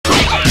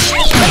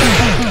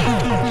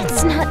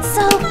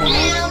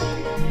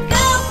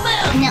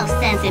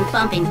and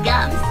bumping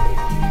gums.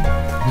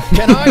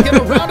 Can I get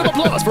a round of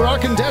applause for our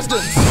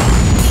contestants?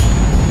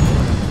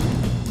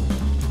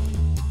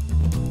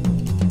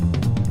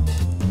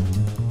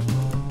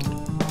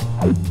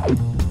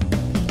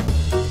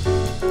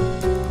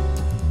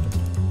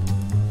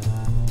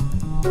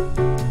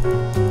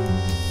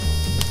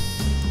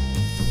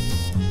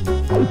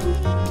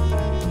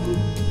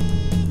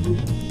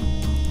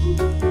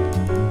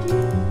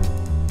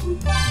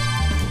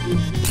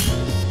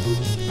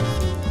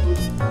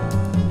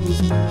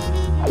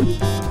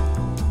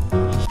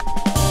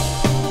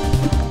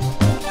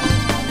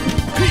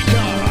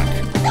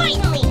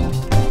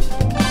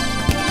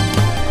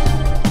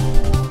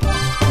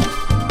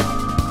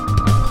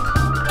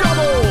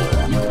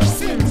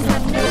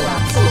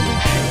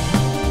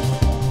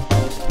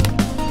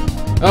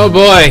 Oh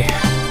boy.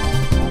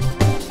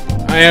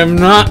 I am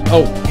not.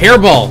 Oh,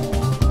 hairball.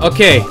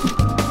 Okay.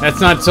 That's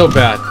not so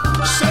bad.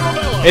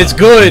 It's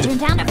good.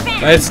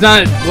 But it's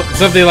not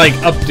something like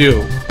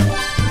updo,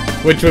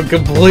 which would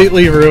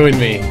completely ruin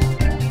me.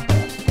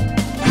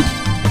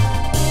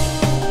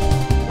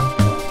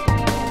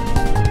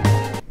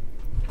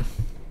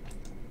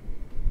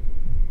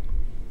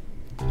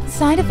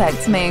 Side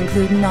effects may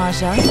include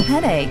nausea,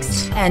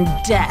 headaches, and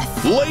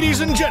death.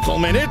 Ladies and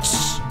gentlemen,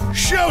 it's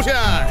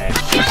showtime!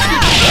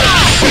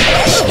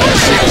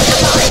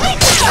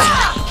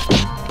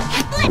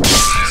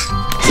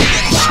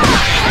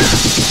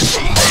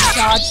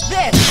 Dodge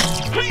this!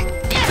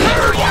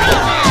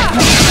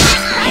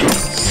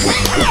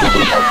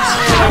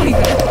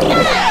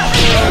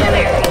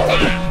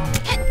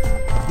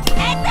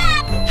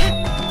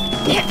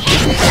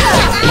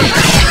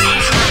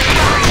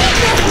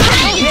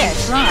 Yeah,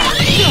 try.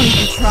 You don't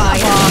even try.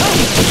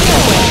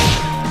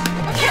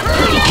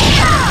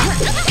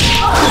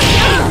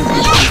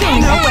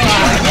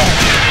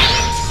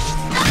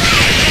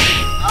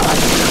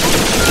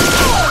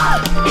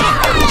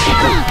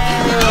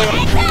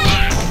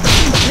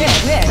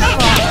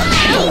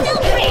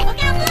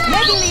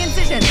 Making the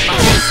incision.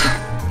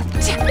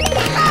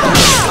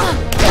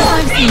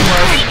 I've seen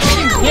worse.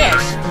 You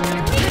wish.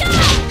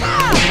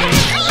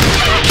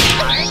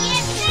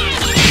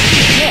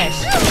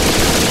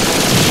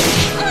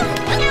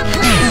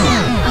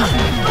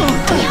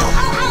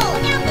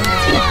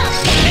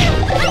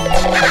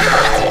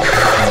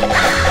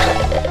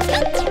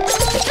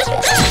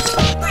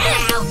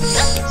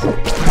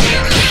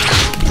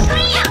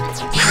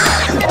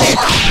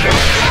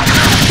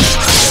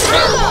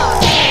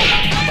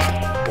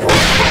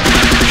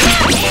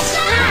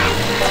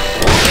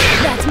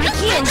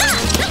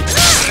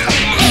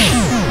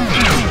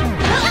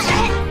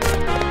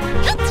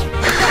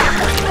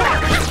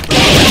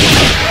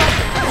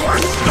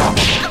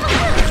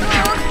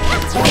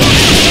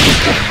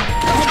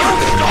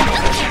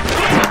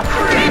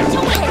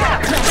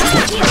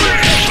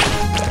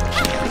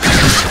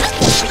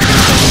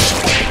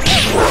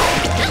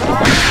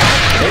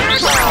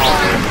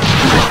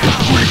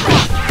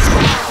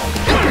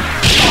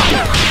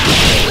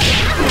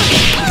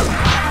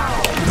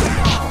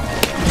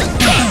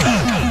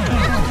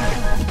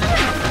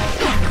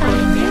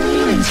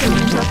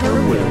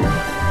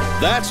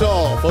 That's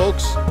all,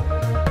 folks.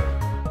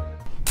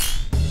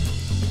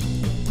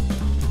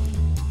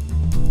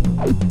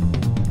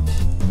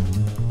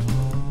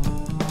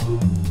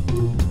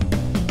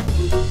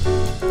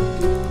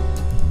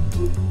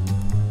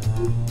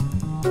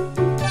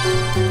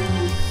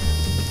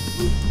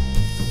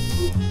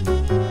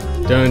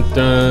 Dun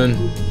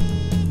dun.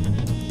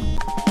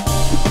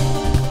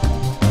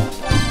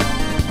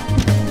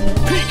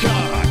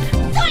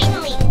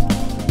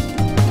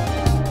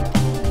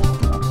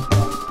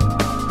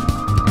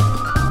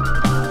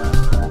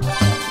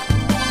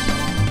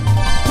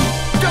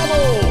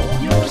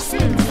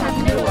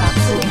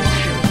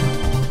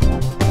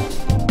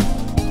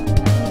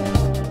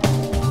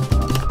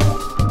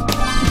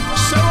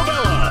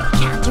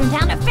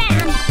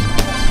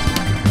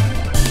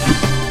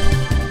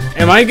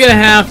 Am I gonna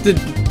have to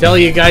tell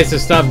you guys to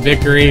stop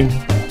bickering?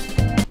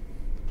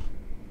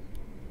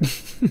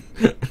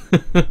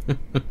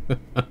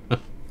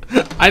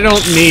 I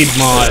don't need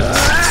mods.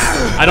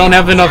 I don't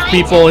have enough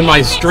people in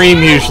my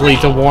stream usually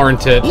to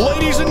warrant it.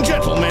 Ladies and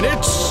gentlemen,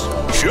 it's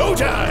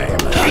showtime!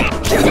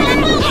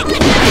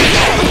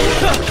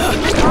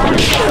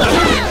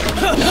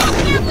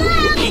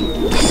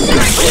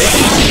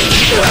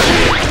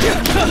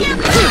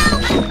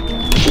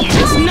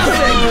 It's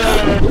nothing!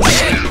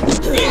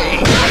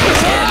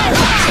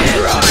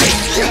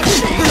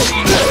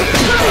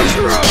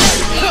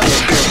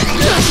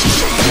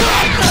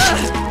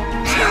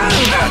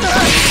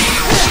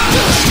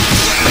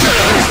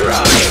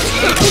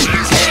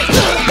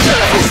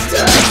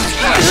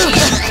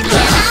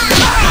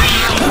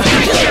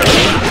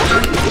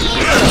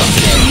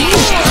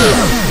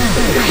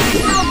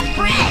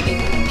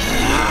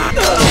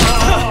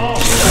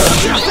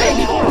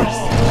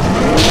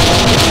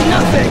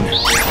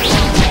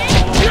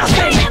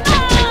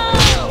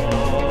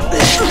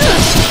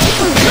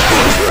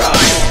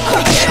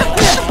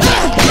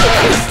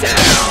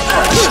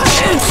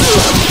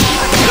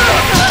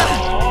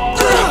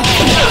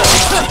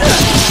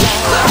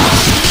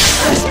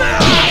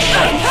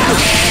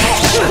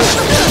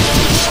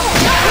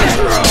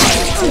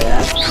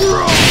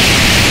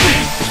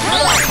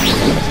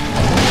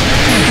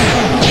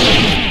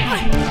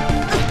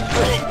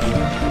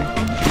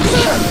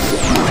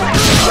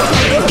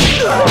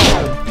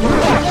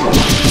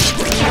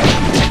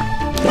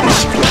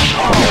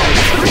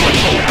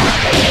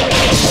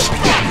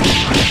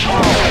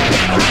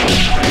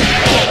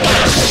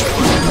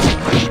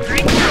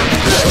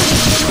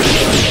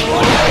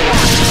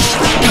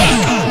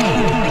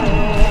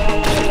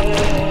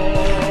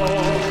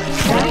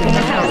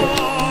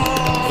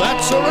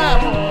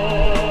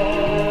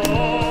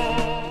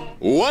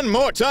 One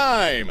more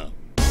time.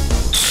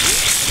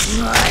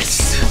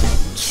 Nice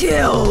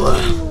kill.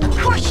 Of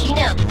course you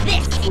know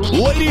this.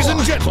 Ladies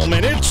and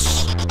gentlemen,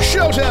 it's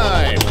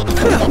showtime.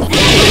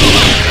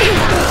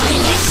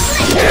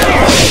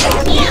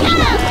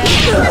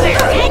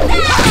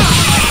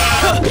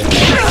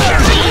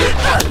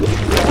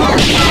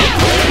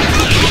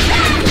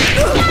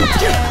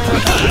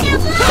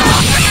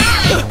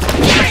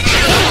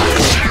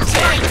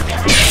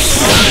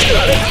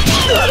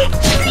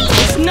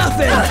 It's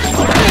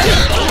nothing.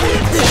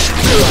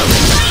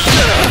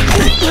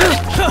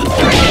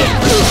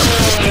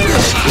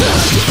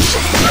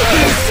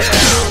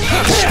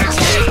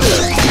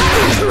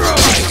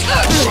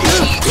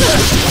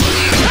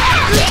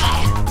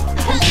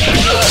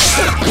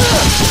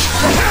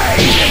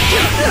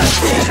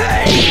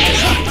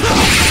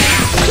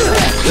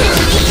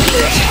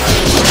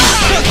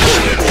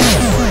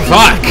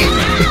 Fuck!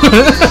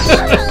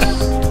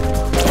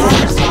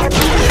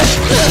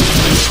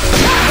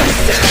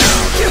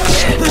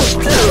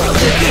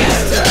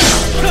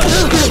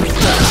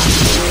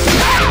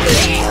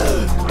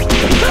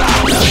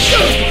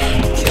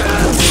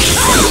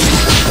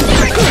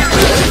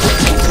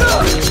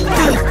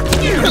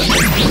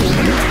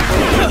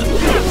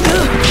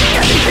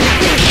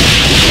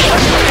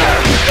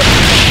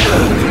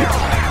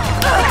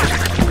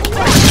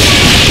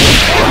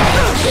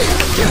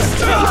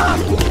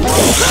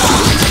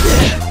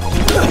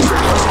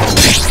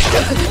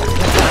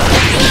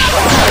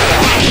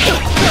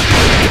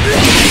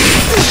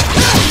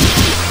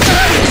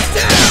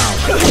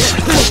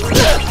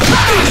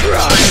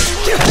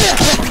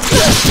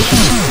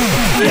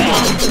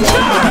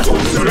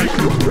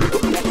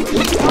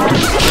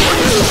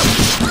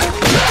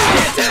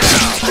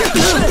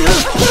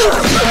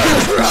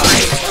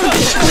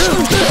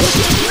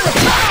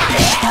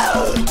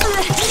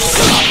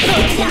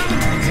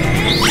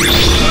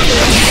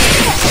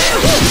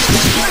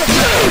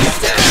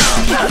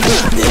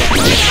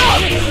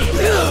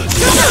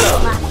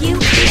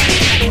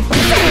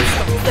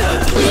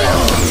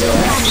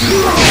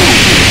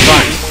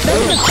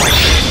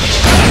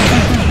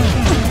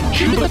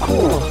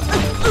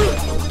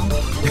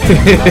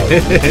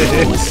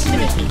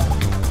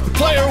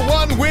 Player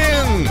one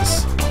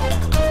wins.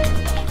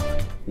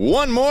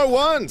 One more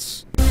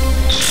once.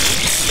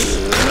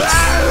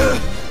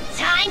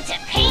 Time to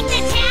paint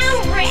the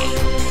town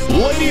red.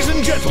 Ladies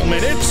and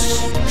gentlemen,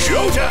 it's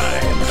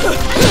showtime.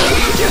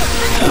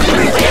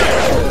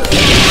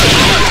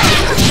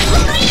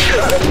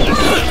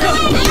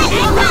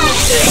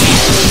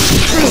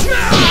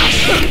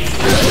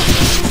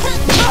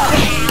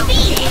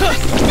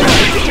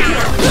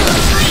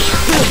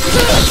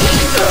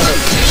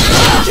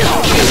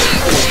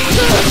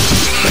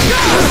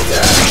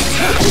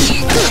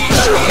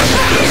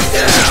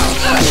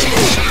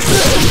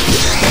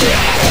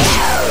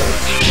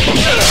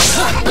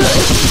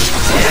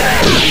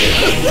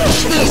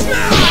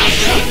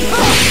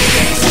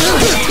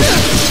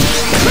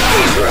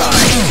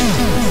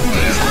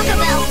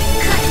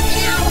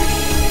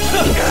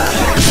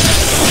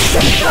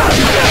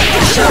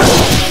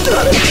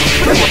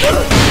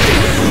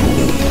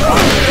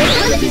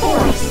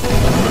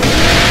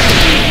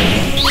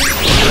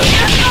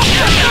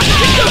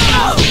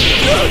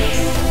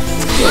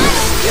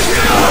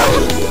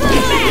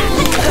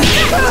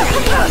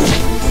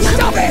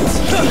 Stop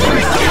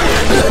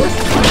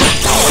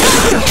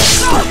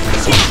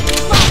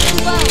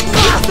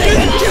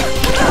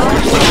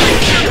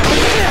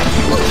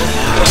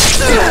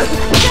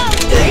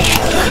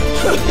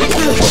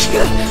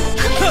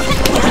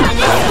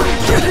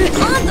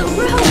On the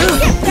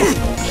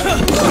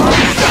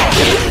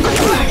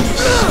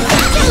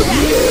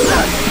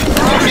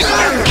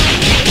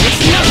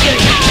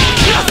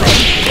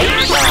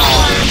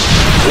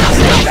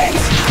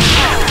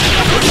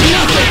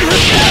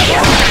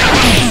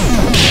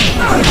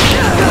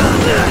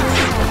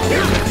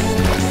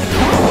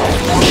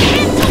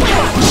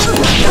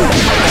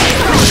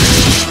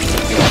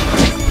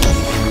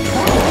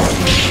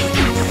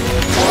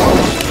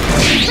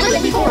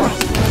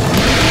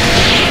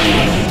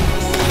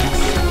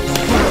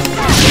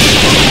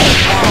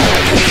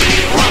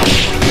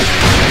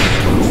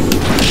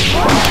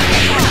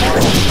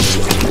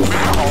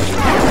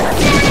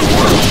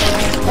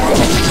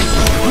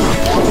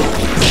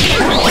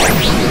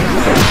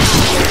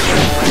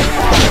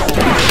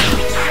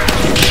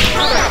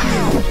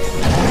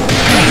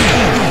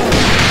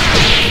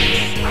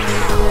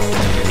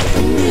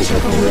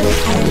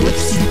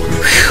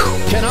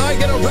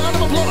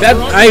That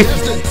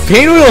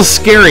Pinwheel's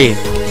scary.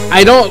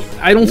 I don't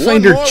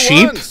find her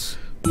cheap,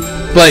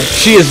 but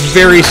she is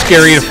very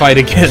scary to fight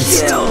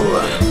against.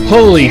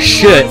 Holy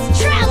shit.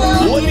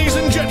 Ladies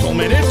and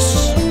gentlemen,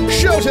 it's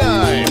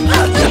showtime.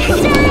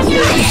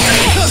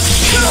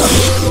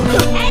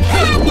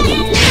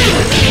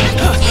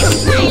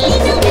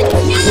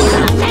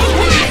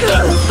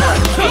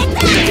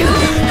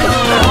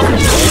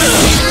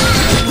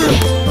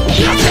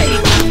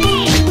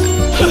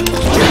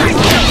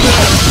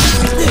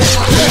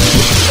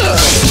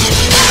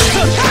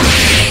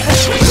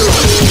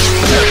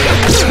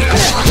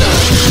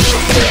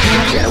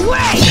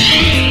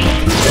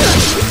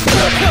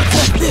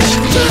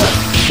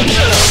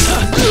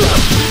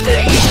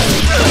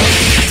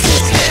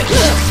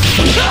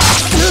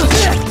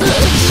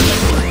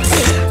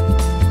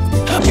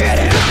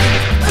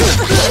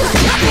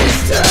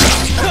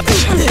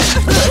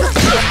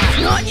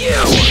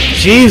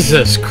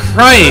 Jesus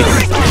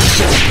Christ!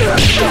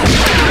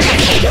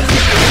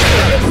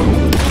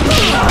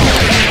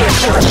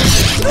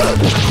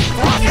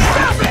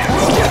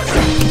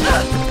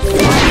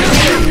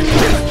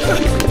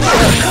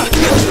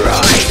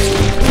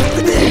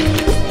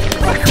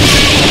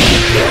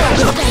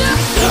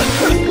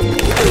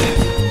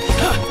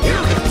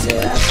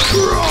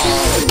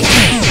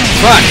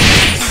 Fuck!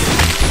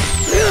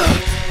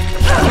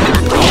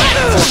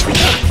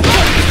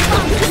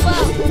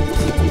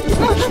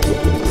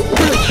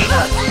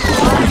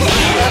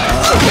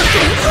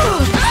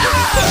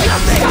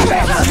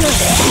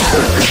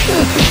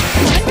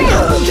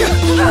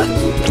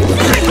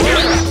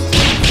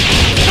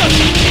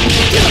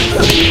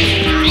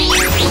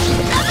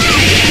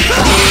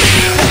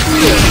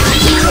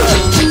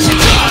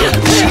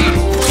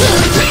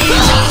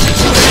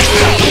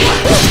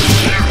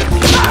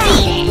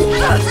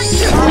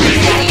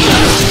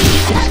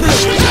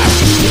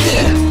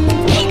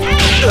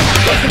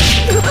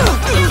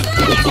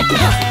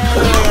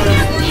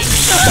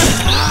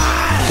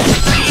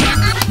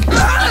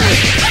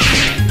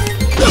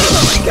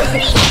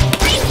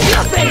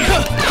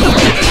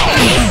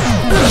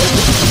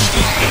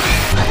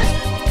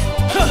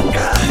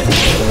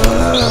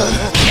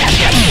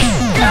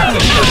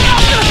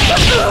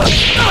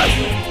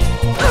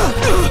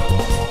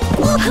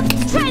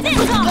 Try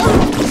this on!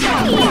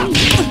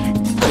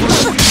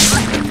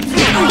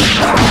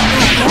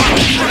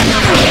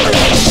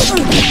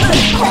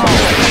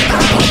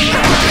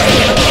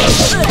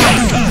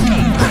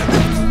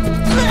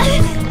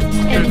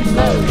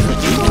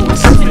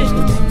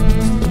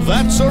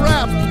 That's a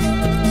wrap.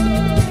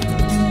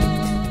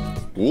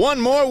 One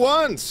more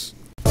once.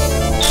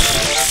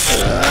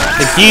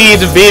 The key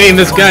to beating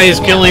this guy is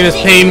killing his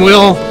pain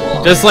wheel,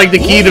 just like the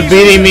key to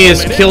beating me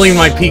is killing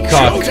my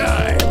peacock.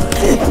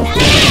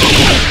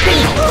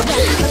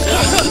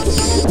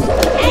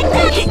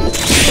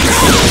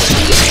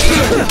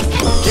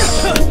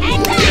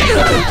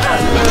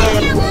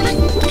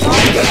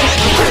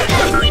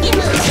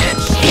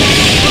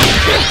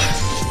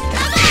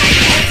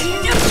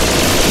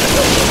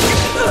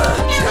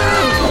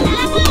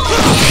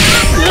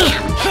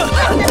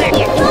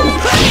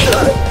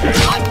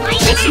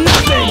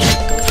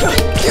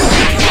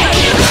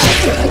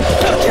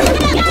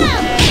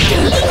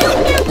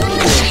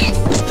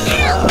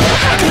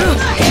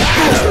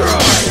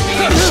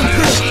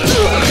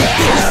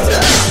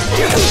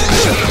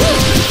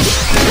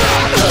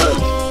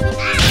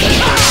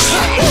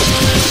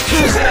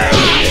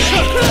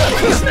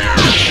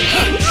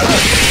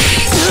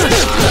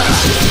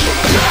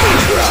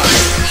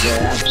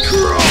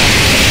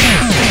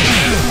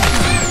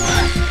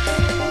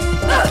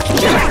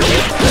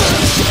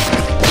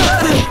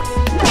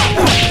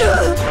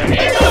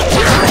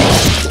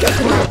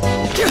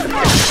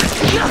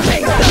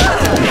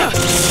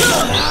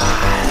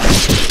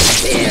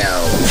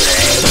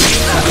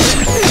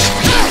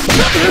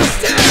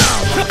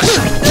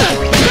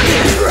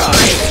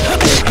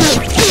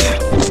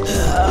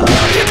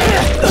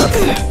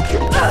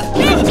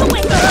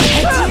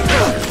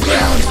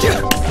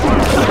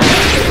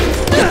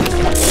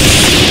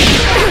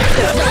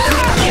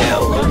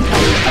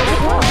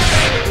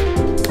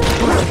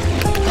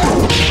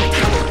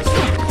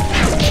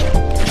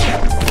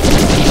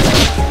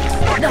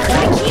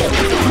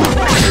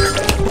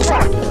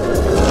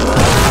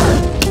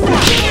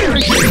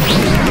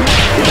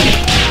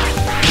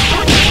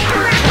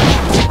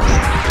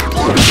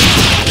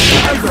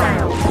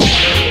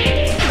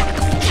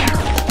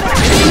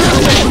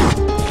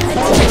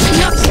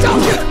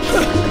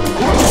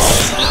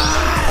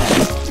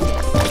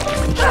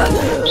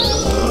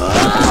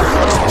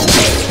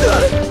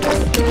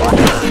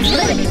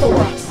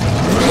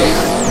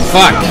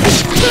 Fuck.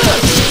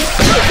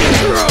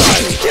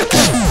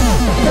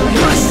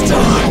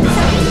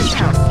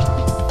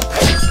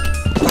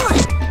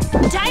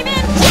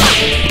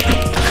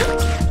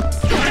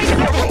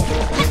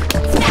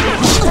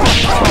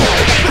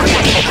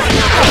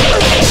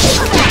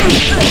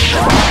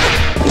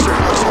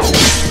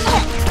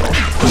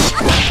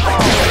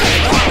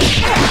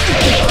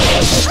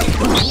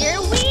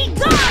 Here we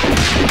go!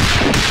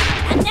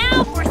 And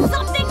now for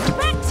something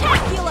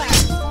spectacular!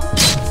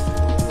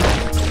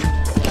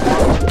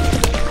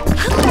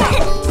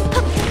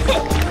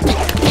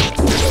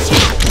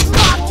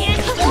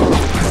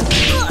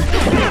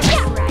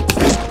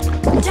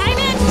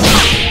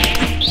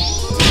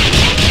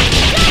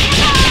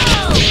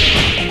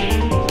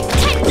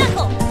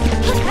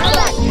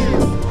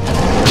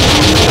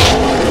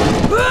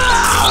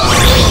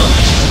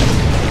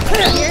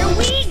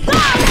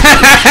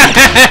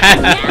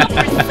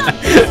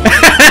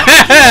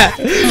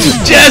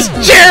 Just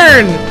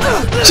churn!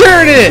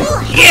 Churn it!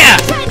 Yeah!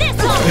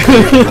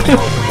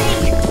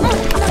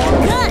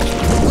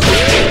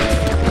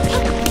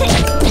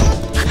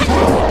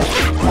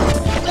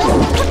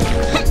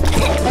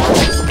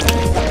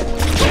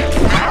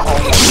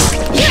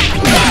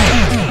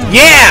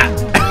 Yeah!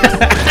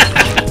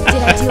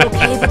 Did I do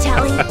okay,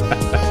 Vitaly?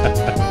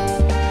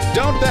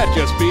 Don't that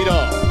just beat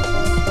all?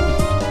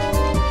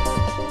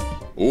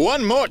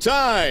 One more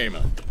time.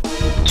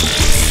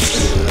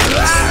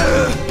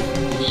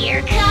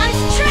 Here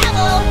comes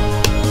trouble.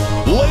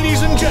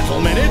 Ladies and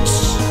gentlemen,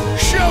 it's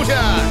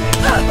showtime.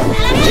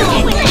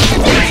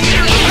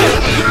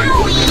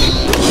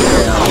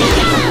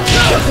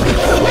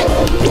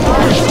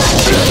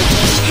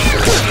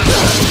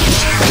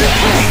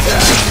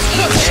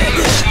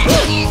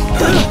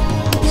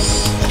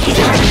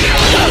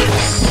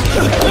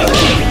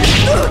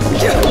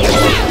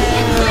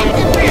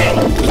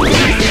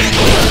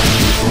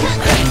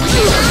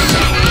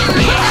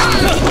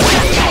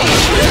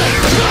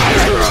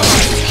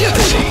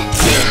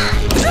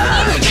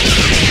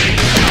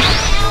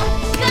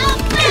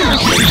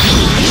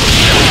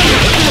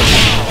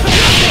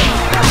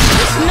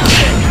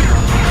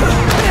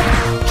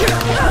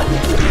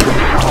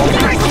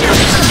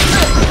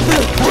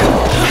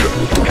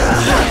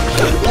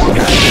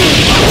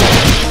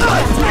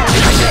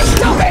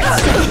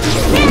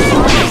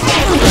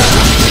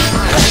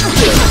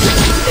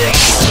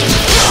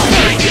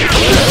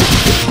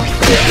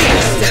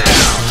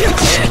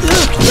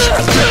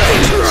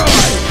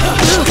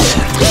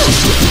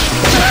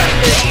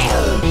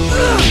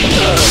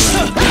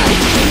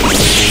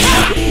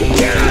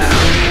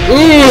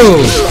 Ooh!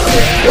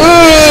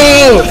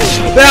 Ooh!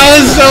 That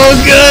was so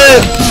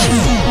good!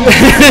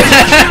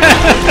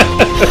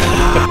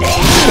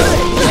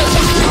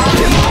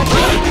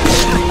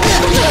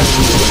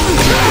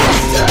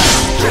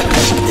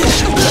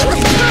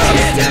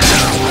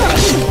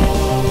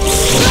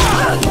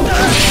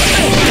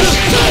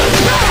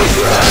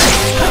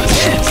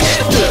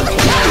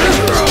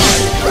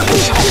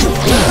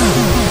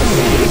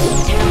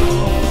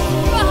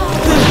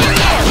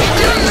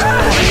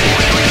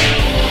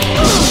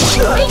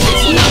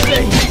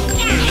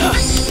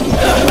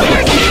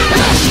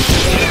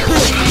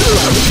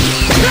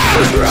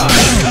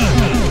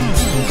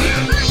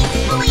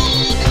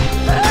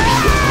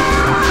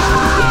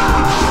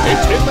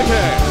 It's in the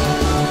can.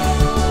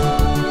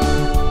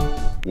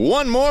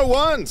 One more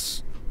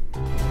once.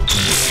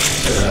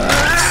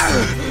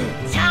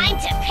 Time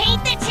to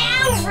paint the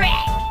town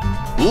red.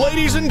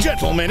 Ladies and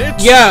gentlemen,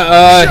 it's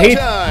hey.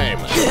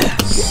 showtime.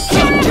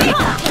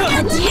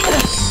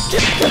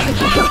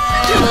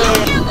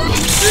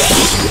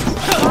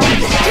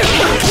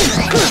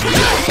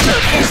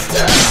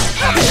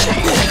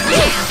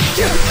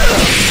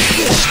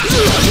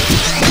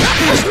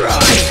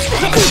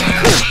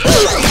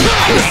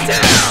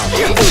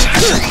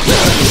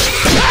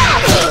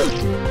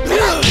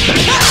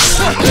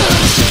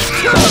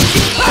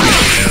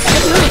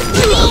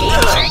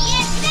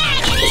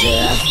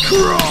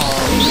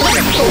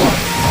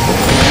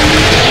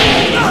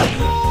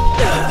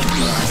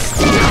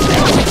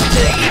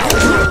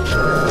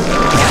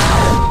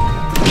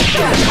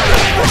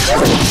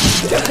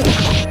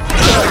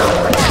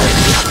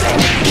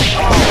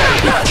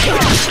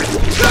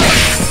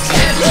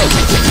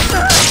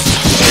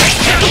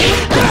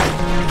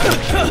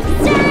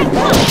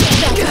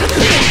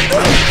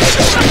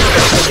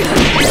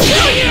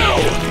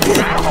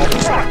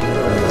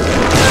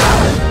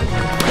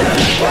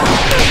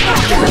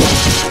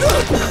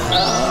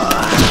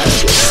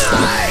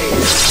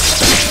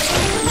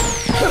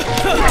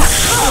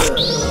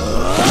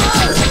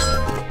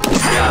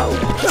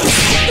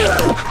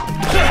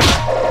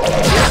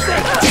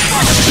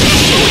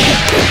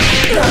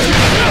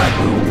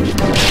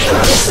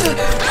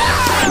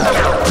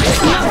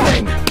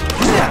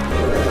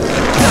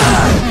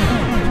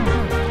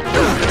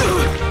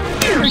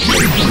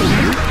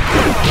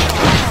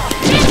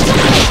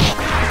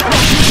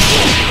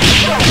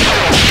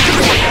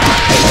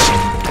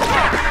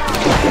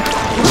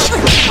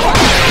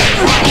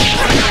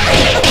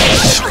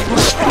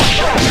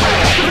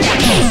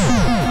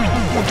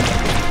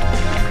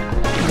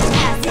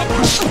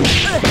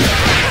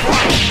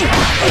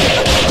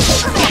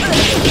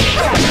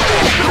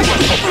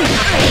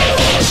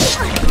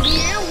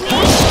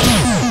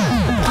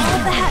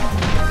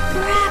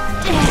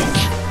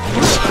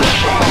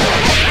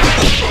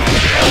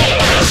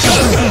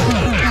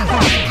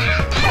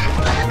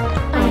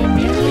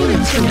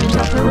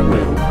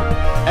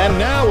 And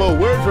now a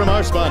word from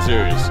our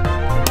sponsors.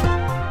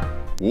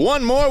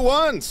 One more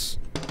once.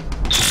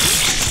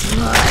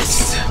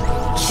 Must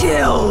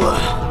kill.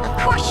 Of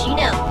course you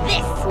know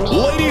this means.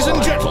 Ladies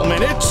and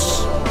gentlemen,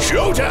 it's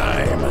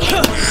showtime.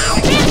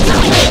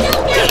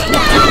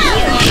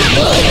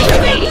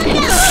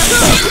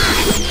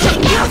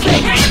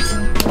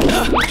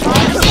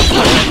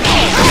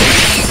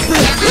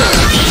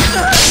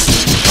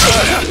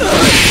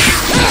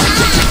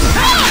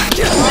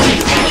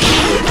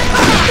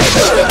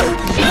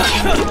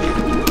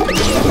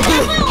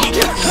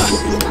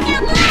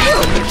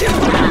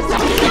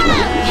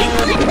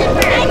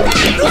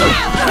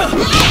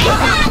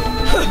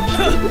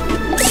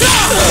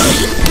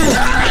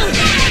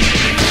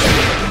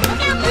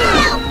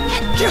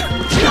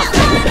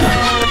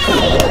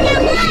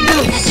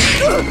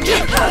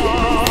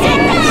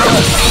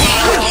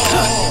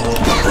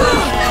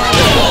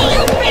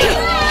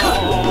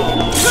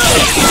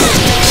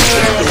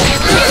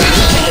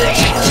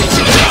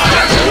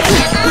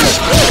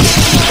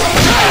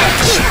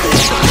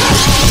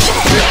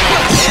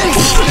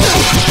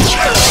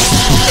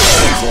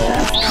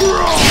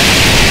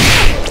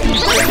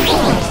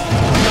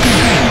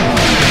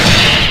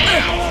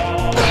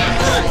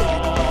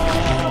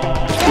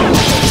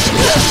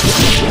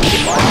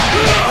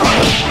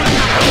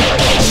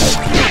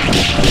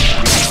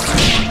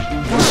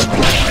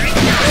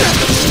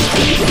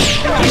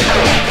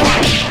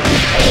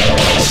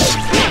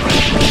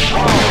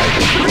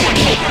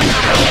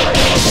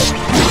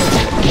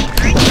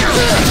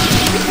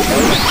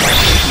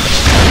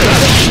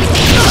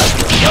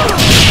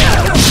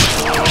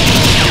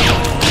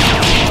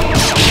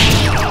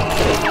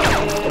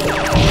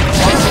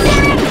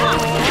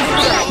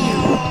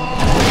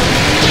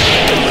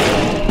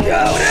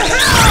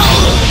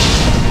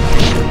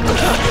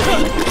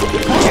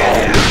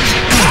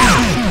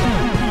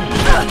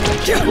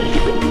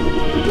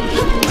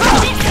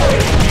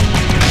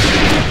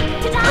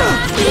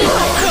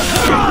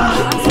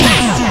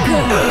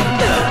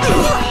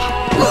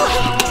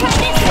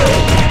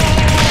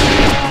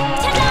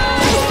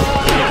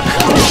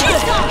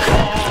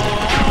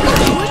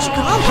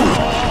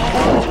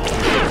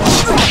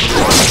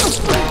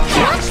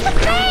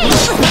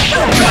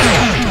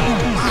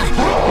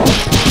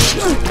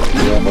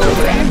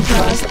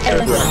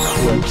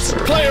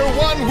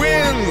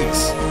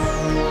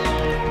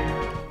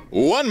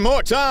 One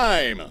more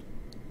time.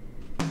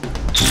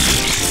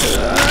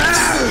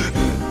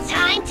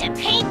 Time to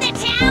paint the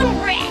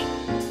town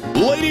red.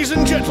 Ladies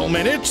and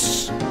gentlemen,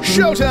 it's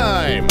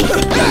showtime.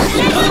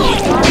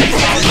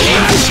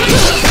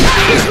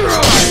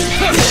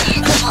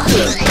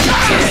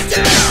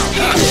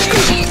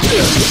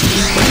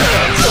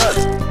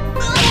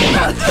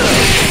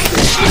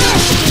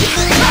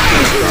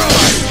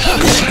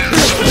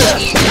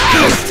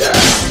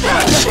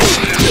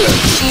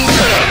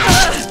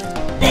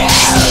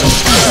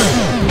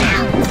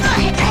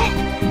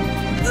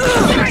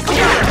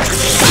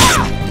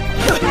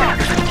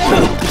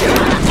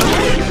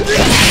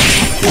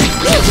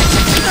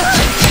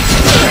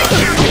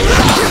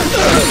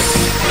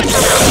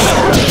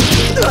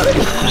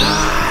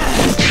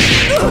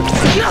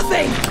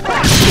 Nothing!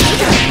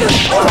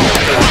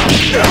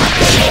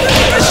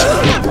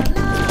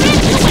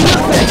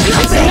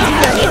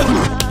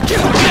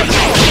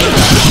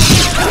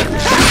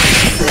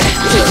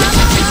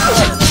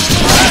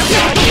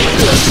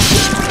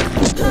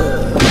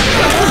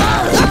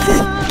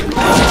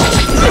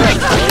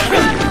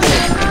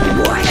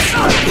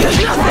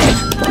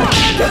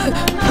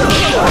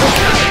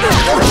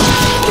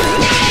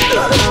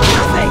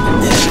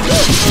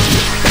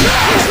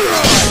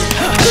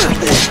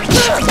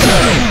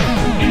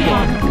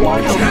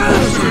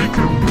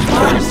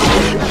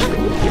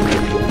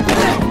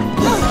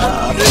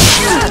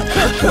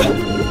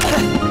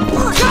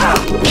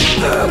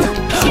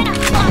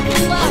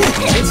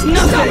 It's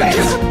nothing!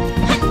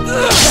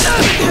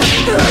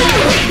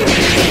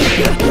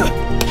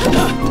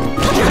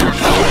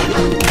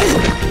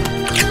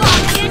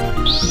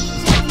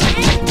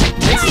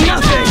 It's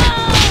nothing!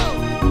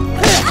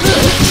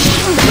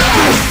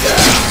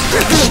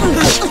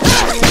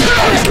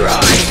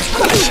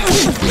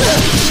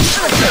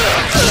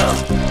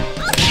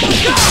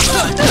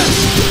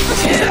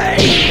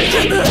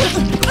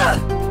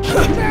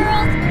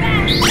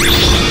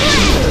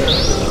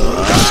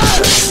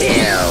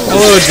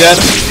 Hello,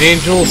 Death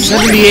Angel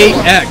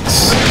 78X.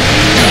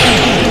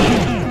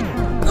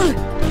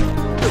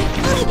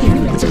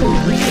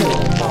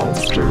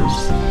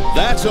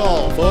 That's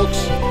all,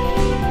 folks.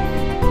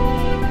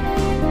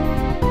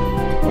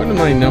 What are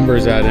my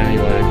numbers at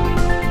anyway?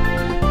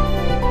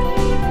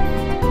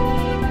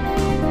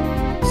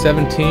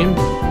 17?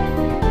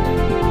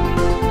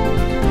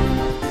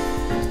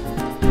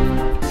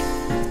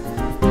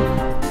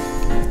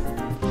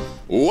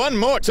 One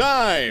more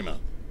time.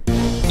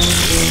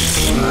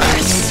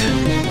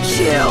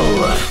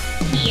 Kill!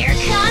 Here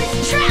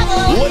comes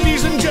trouble.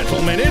 Ladies and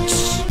gentlemen,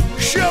 it's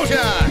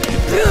showtime.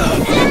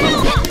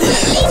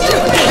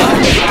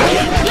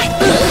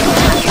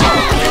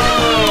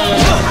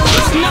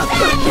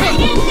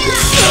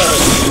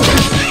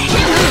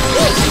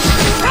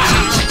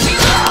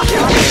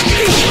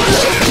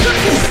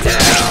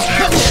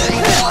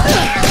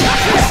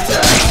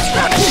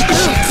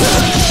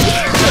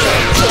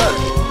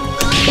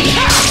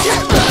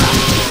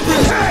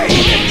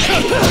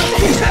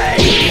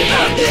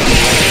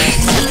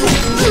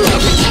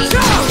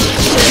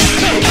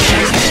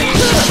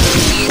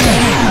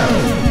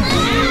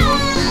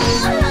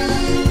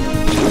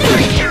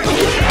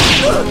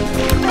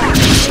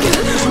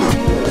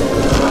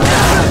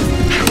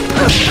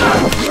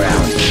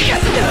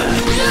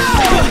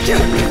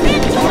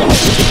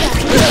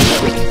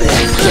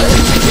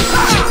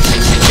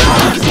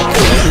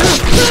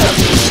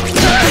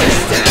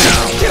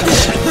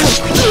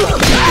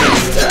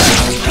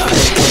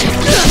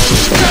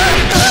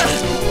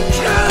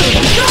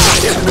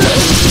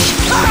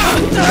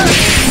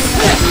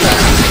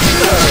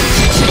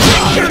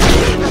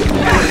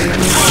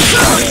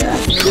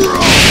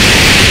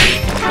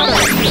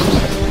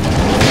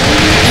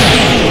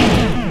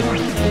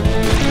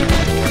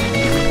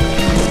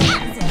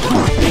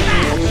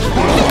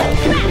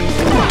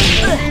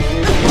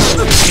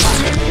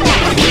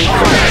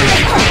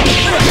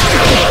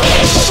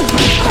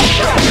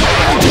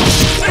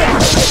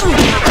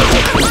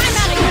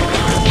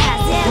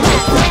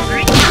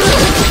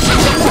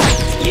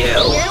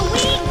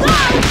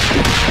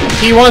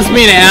 He wants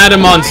me to add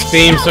him on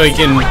Steam so he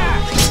can,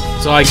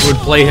 so I could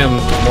play him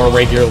more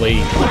regularly,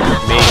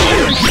 maybe.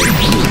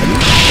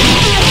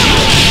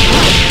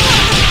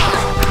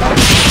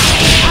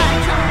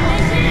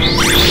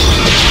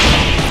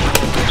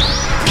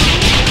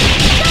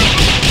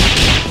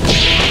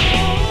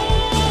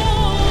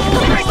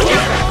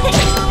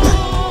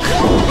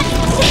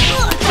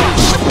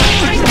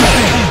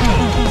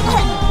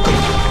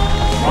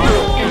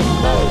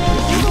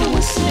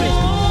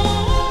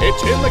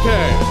 It's in the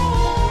can.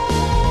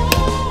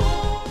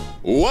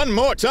 One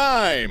more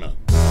time. Of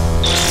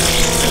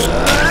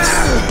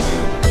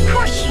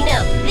course you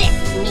know this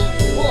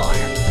means war.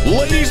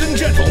 Ladies and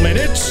gentlemen,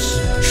 it's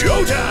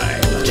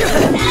showtime.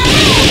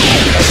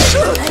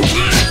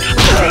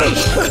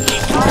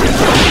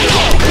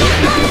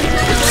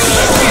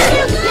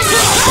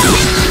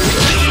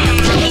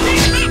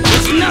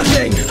 It's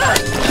nothing!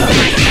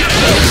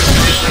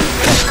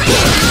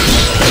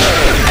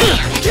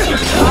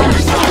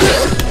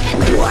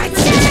 What?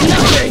 It's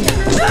nothing!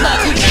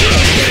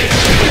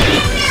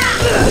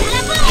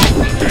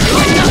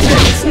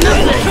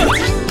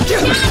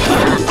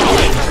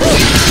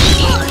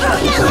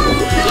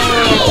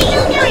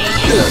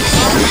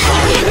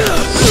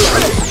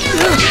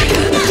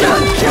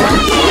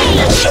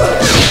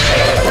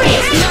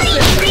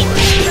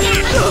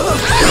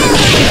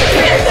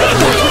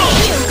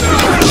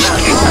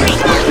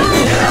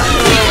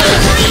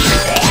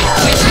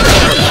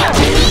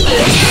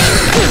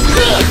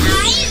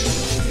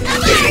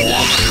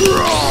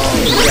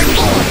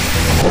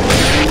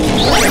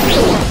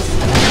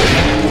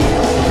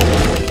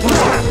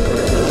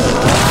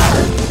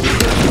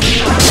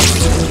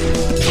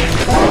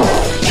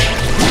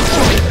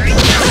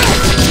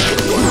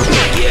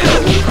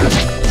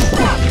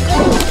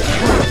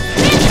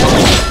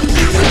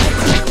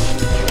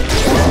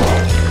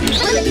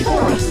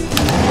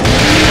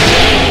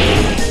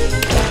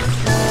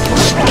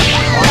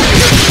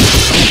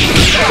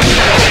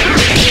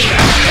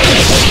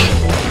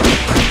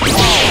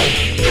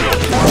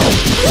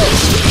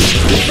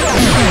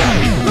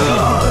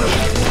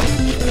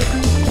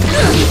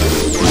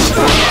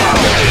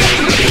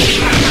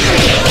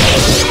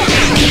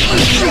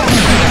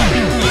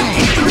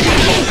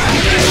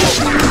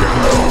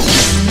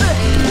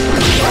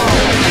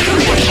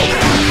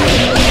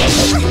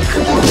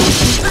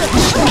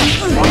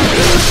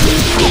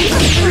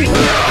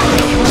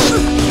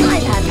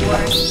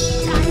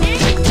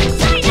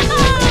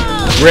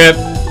 Rip.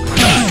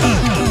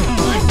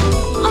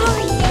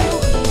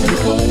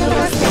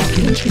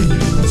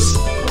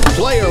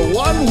 Player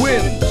 1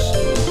 wins.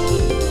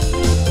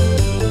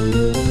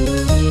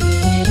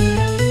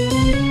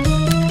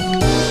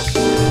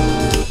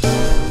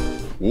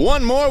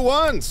 One more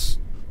once.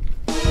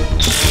 Time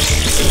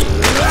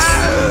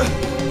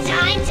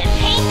to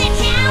paint the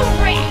town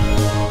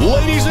red.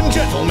 Ladies and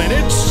gentlemen,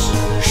 it's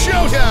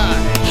showtime.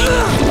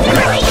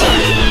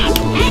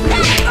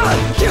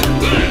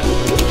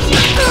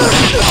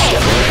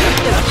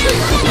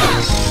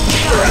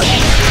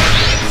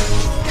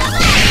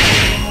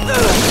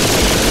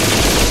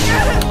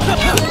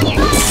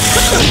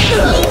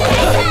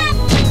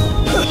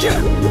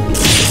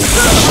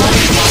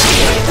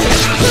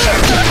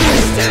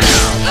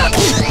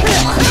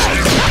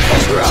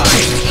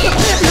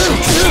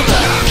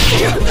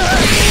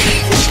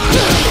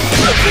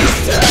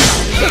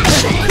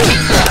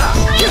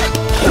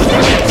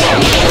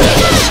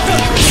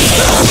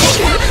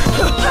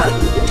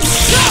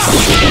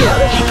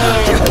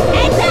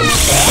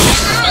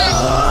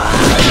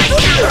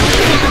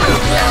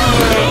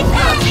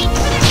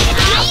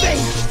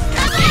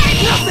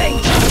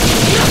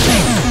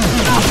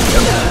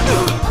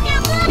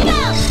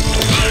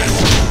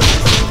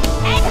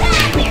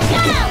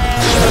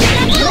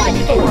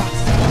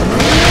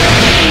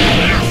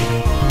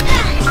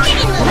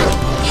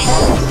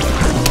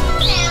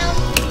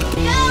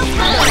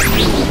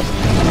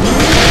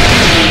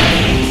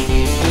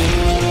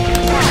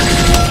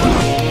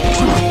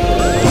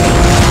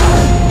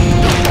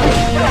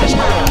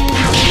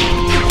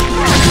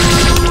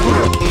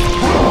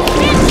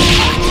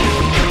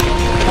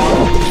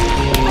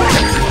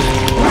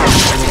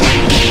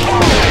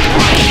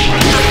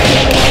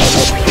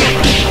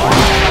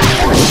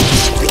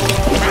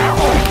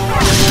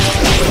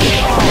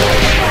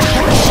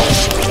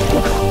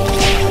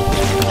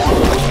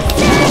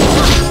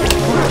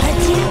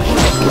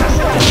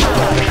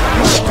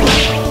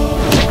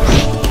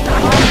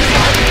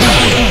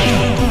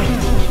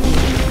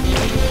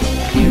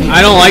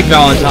 I don't like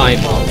Valentine.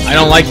 I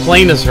don't like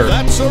playing as her.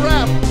 That's a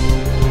wrap.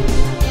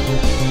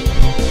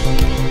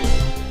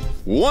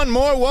 One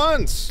more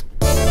once.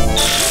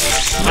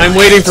 I'm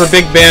waiting for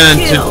Big Band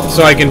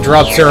so I can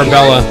drop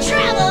Sarabella.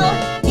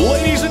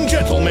 Ladies and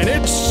gentlemen,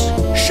 it's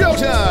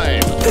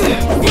showtime.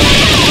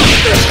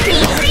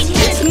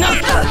 It's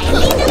nothing.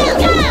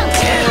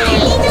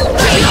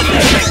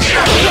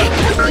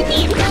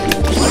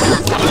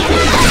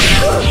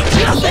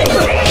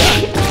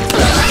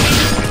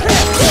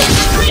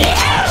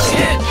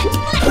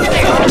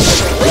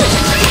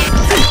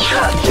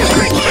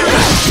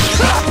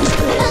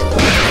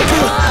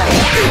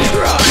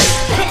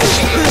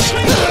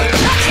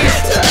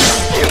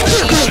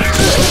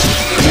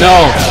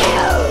 No.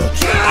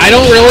 I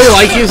don't really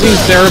like using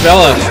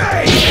Sarabella.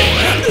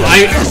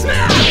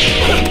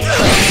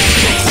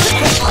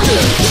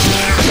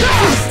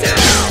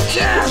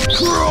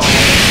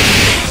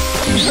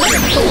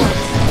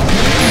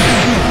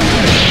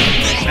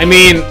 I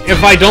mean,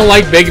 if I don't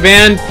like Big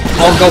Band,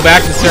 I'll go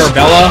back to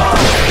Sarabella.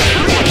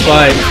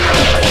 But...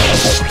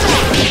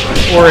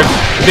 Or if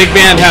Big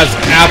Band has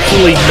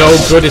absolutely no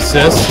good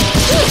assists,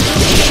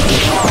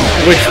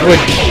 which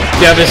would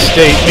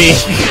devastate me.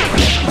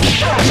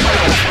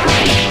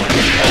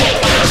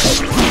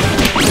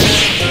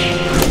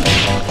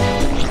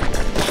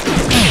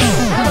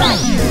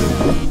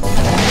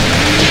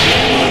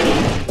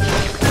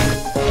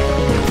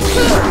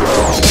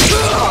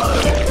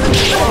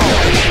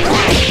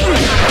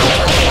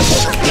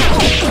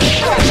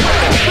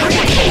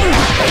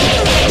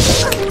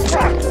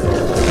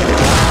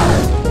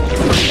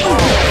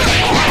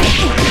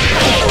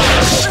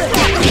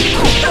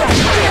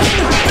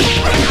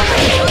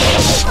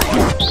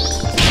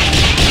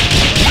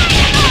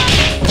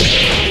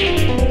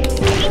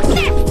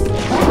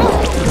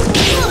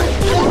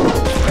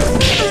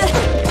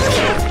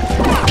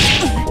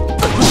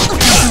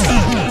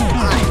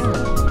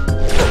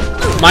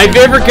 My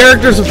favorite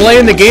characters to play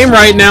in the game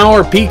right now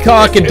are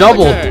Peacock and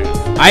Double.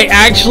 I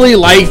actually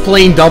like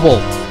playing Double.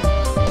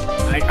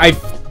 I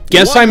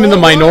guess I'm in the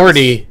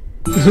minority.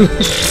 Of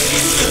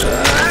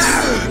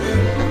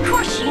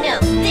course you know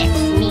this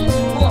means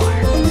war.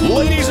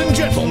 Ladies and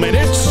gentlemen,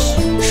 it's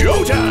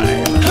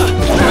showtime.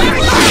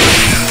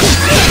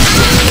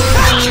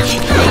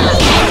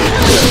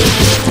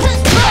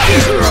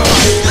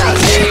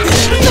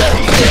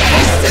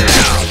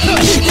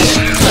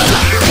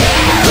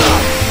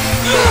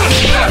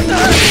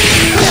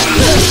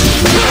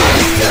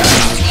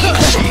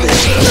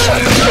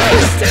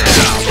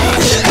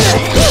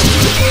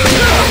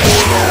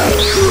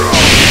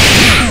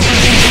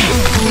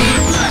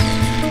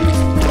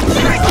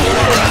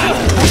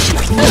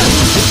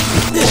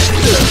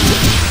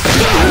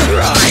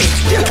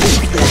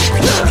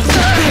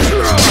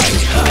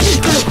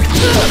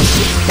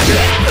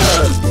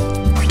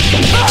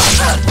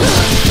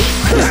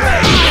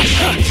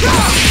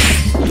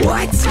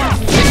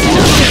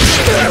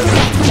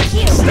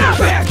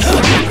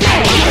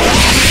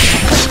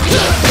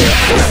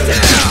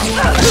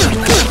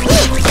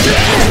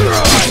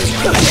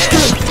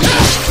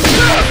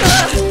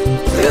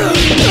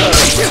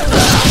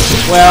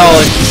 Well,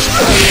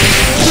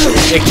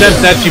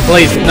 except that she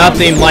plays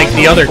nothing like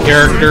the other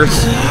characters.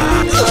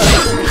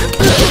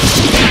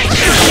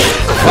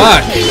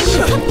 Fuck.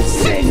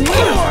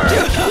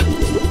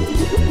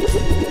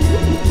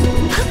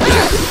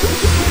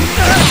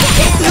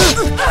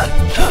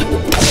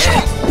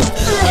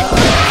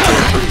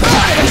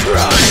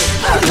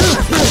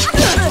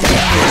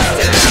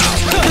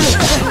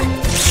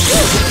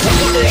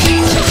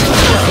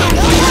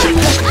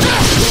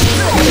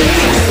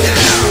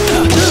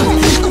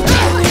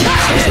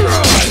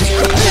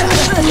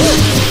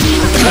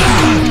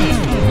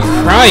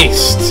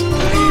 Christ!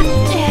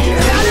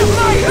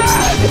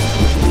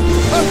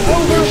 An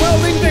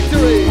overwhelming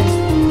victory!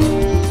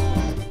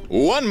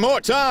 One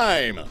more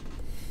time!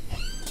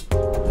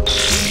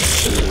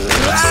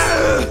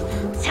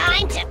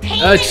 Time to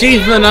paint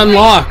Achievement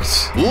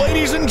unlocked!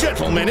 Ladies and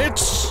gentlemen,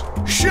 it's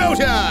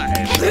showtime!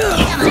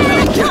 That's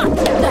my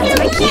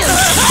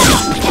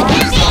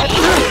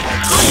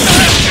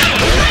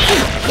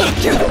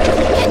cue.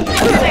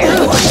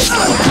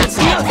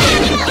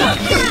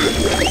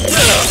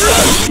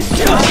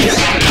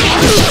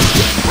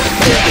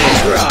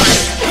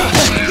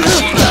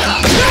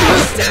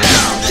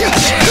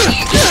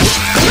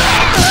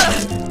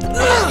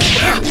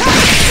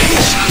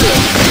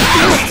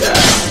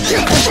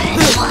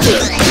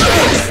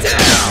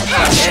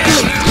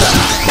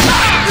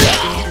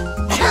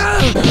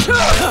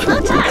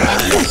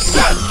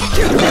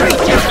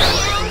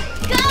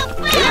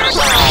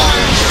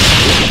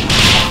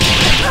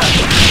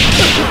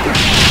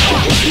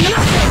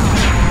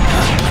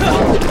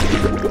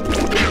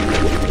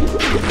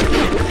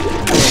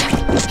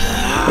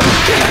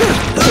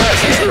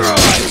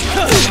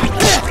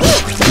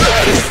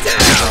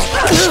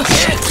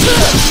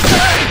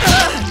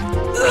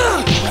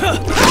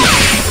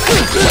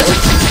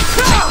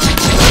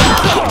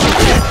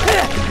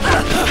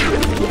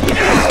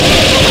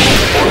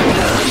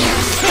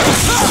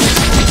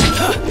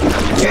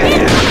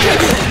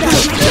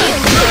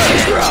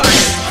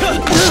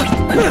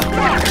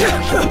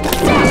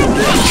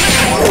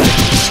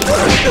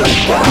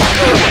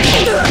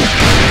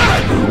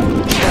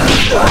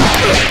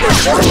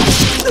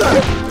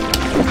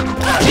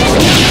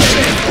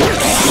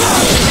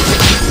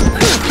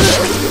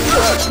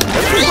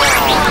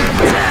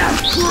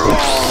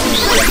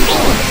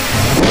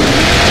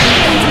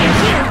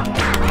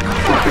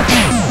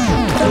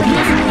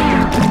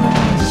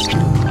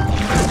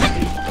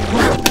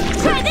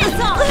 Try this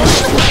on.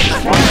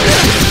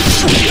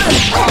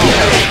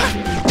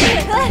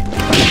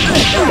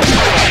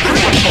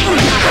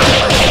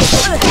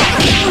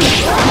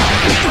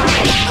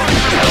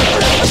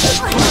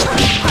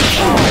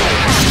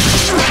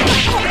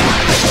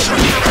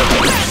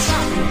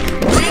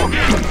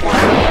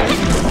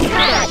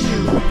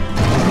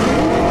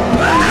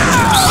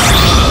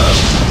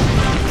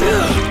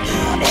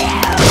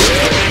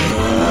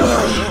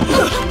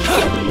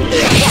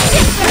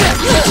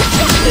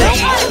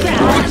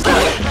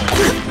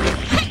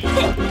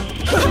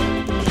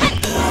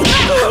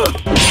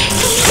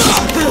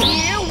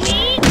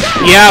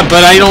 Yeah,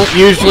 but I don't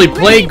usually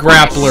play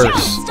grapplers.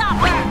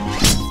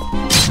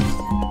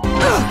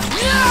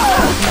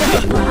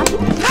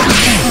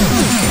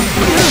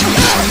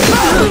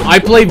 I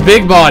play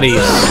big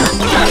bodies.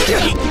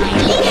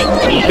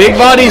 Big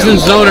bodies and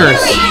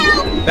zoners.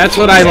 That's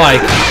what I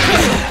like.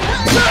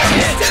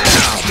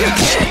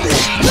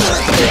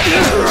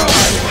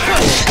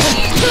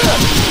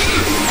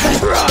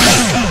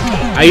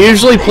 I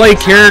usually play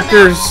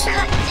characters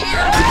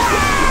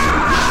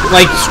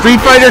like Street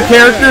Fighter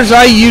characters.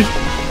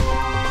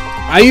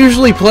 I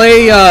usually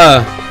play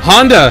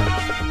Honda.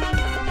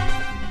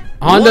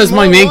 Honda's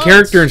my main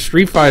character in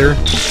Street Fighter.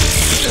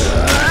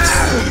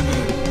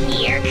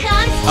 Here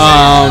comes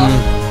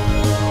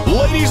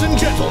Ladies and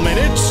gentlemen,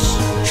 it's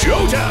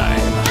showtime!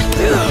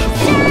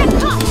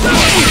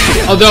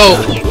 Although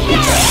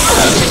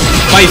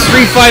by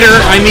Street Fighter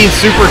I mean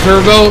Super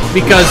Turbo,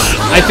 because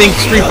I think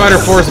Street Fighter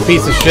 4 is a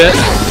piece of shit.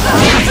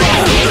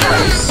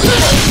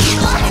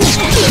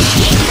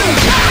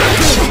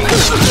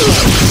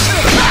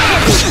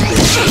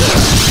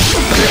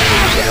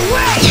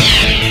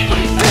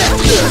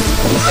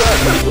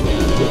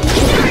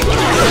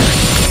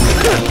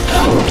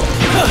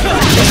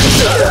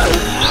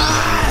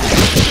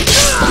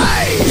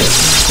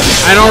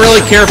 I don't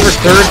really care for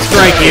Third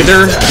Strike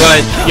either,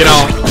 but, you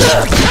know,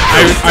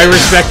 I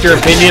respect your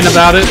opinion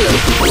about it.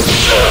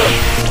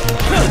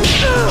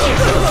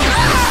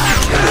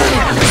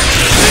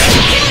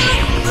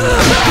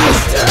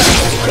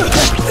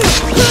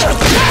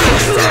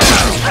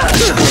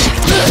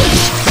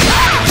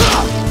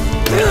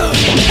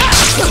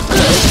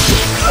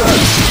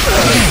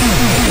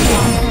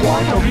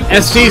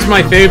 ST's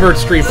my favorite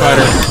Street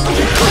Fighter.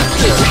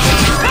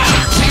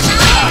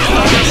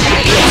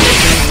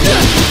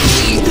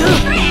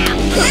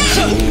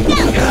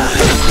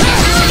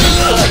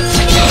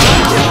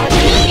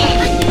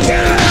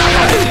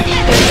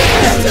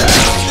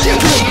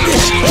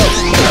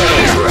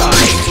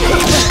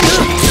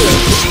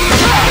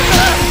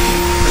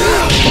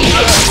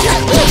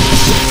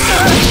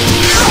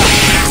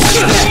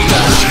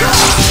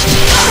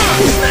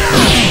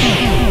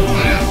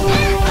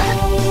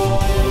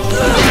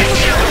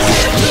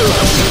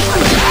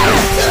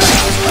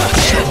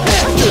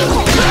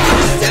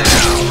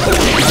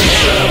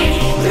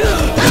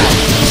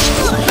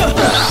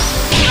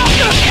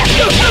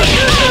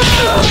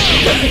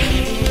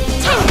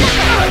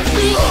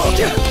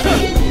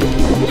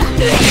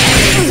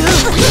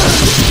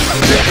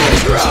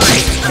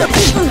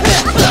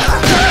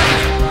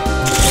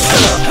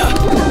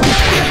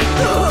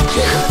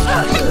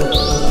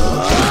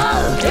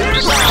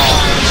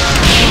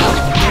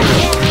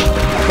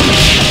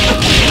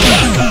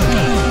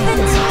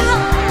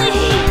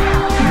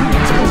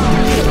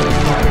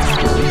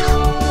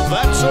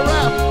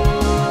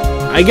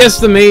 I guess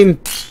the main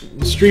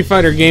Street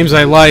Fighter games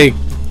I like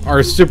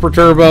are Super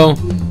Turbo.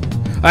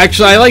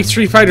 Actually, I like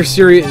Street Fighter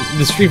series,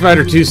 the Street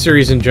Fighter 2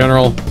 series in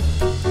general.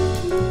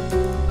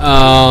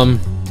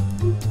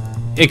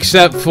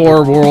 Except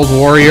for World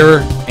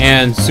Warrior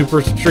and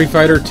Super Street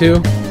Fighter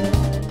 2.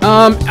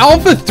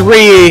 Alpha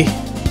 3,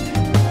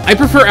 I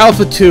prefer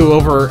Alpha 2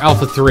 over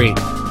Alpha 3.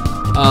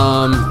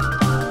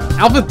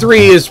 Alpha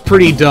 3 is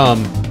pretty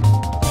dumb.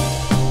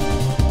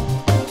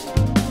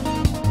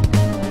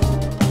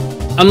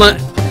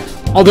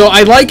 Although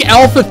I like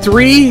Alpha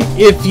 3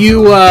 if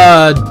you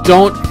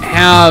don't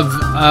have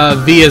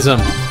Vism.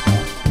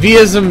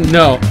 Vism,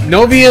 no.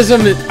 No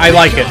Vism, I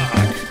like it.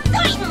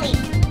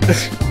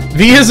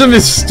 Vism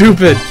is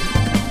stupid.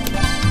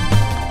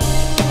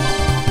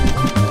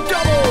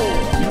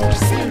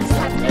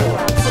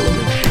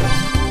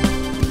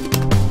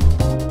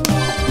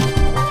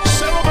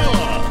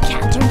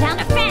 Can't turn down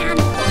a fan.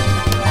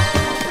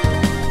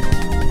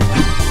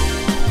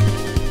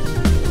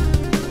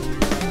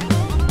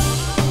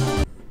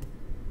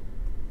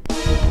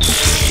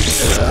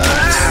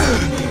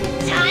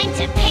 Time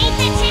to paint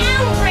the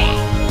town red.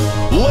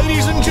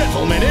 Ladies and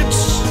gentlemen,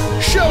 it's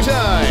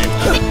showtime!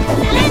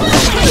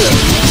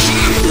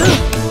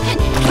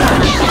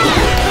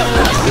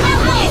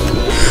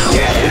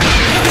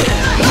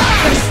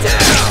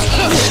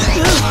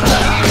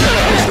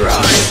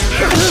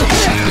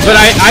 But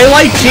I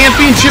like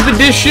Championship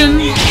Edition,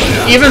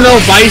 even though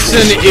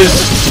Bison is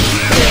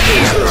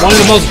one of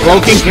the most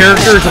broken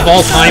characters of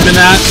all time in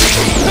that.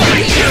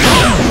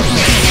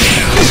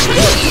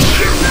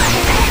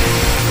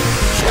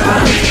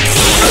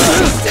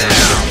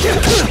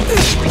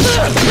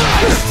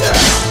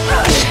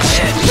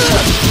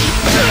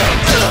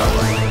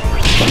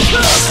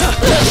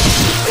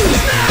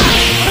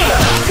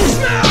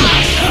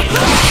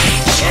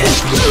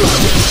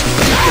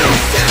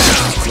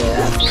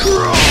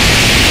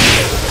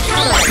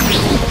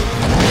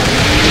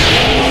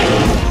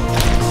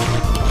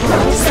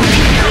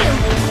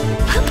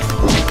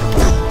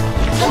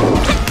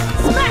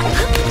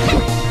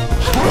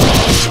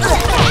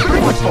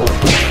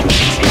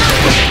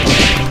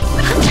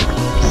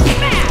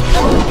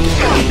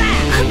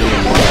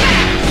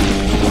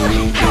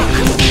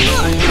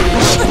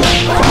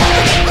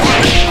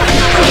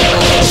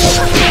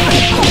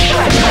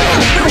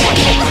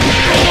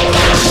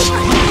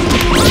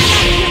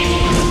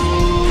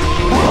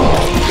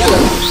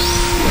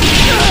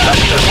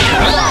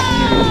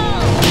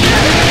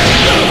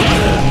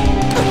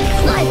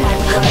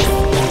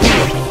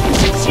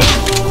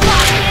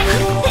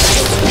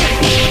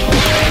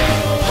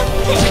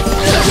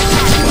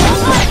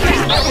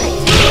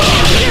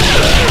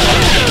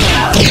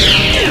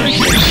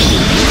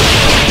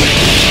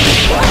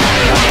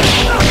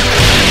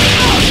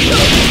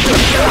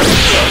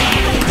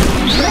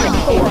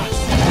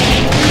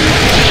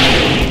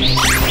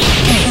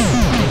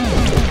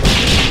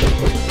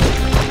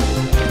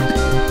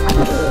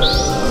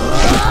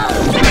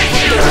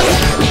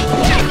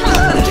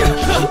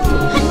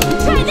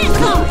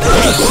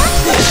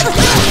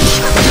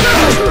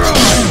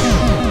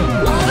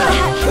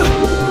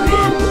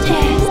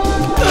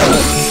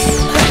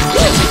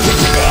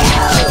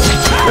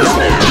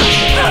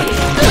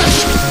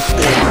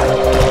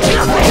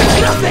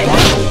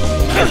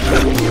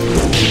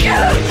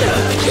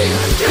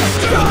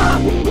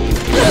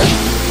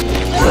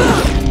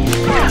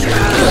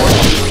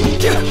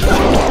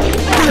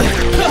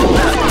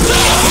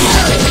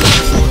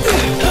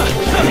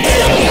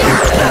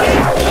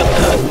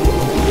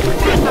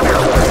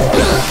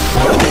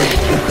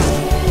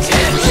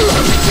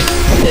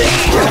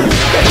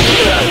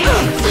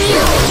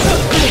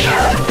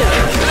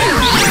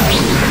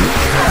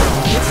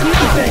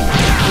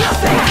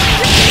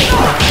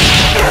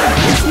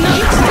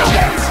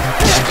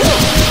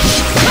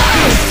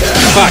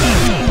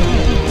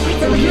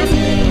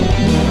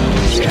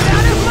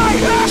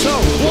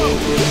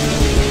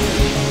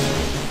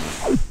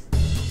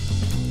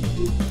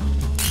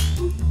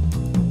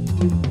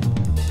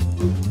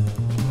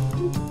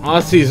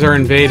 Aussies are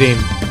invading.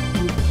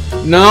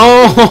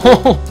 No!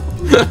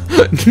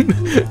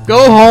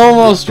 Go home,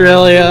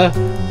 Australia!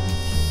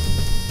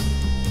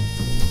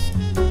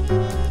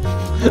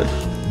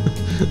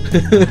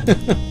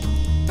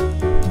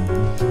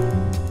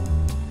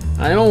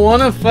 I don't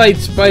want to fight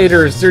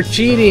spiders. They're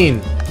cheating.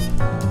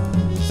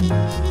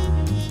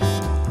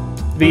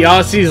 The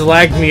Aussies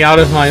lagged me out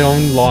of my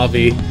own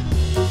lobby.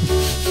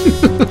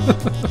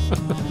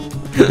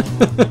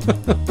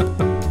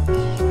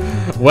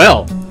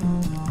 Well,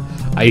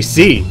 I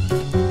see.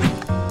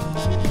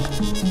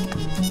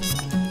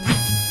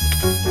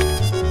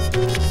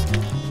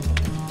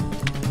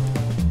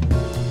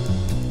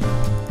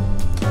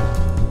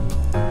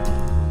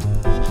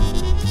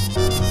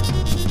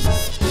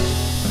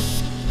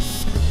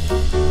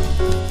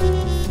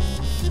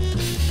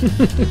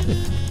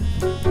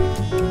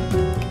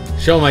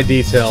 Show my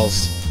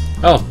details.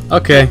 Oh,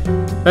 okay.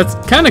 That's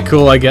kind of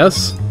cool, I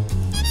guess.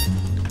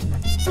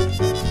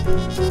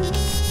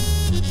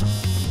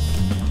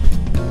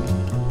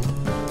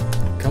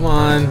 Come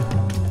on.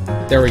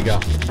 There we go.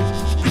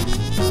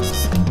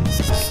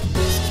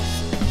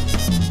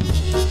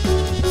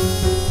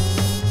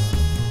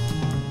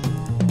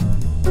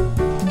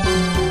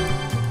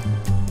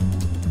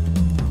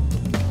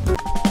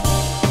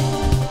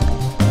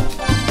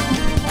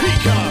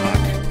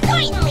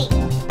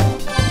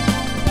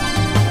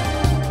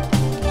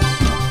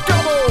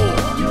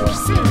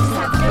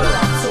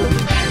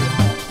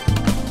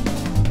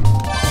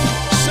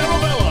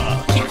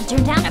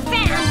 Turn down a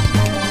fan.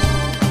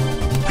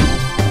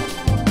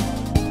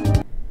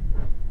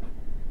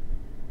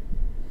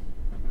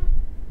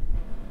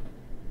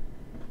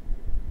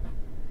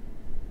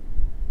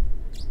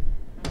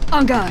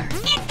 On guard.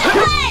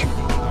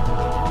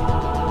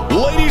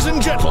 Ladies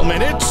and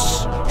gentlemen,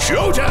 it's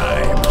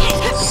showtime!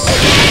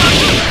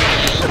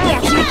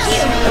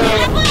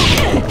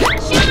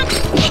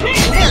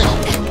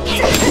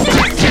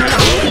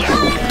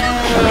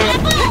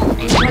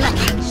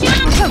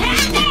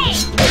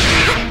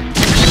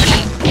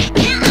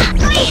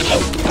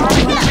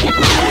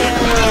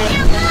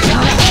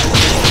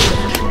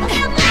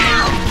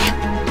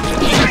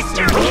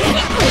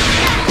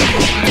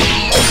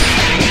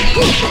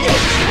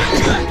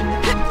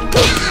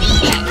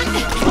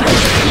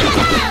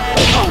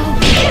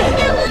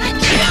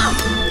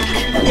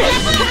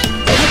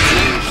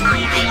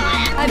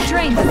 I've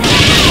trained them.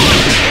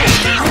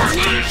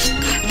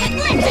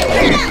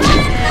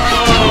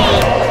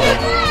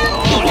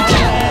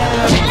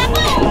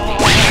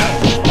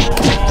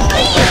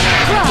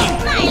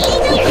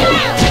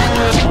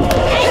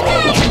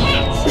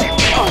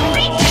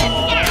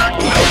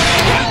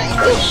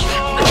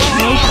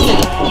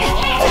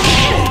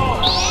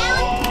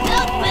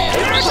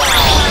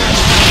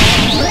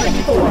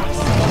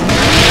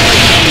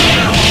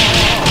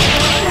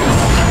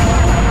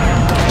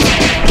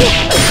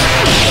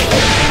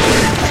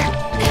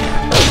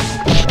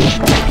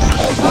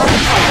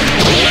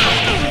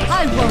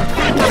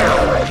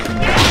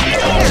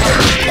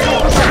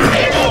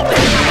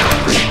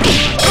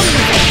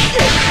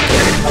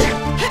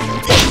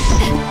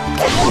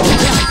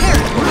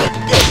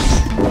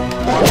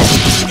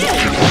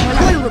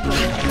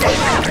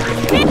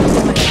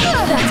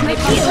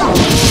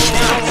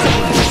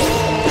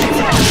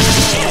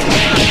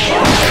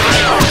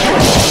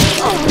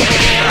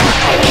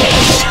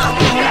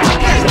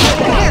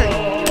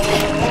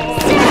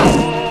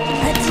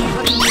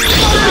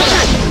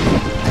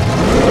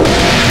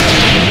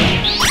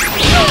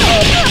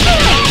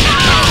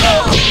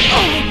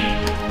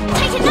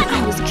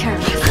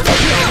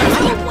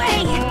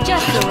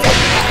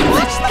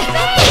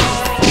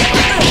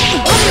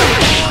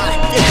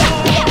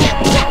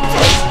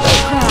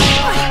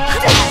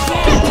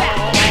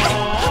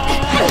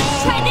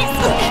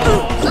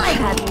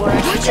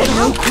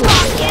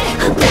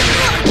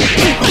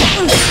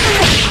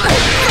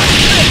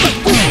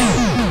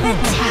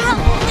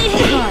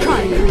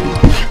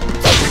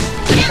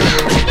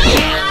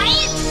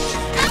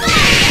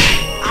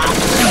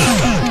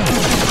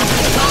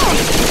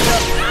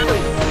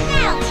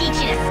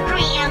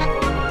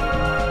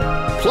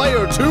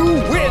 Player 2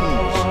 wins!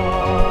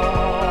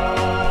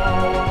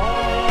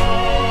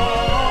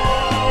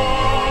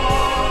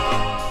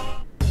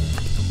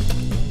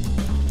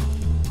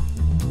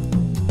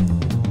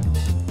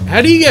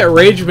 How do you get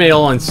Rage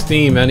Mail on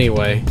Steam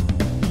anyway?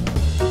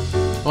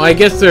 Well, I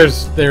guess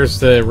there's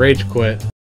the Rage Quit.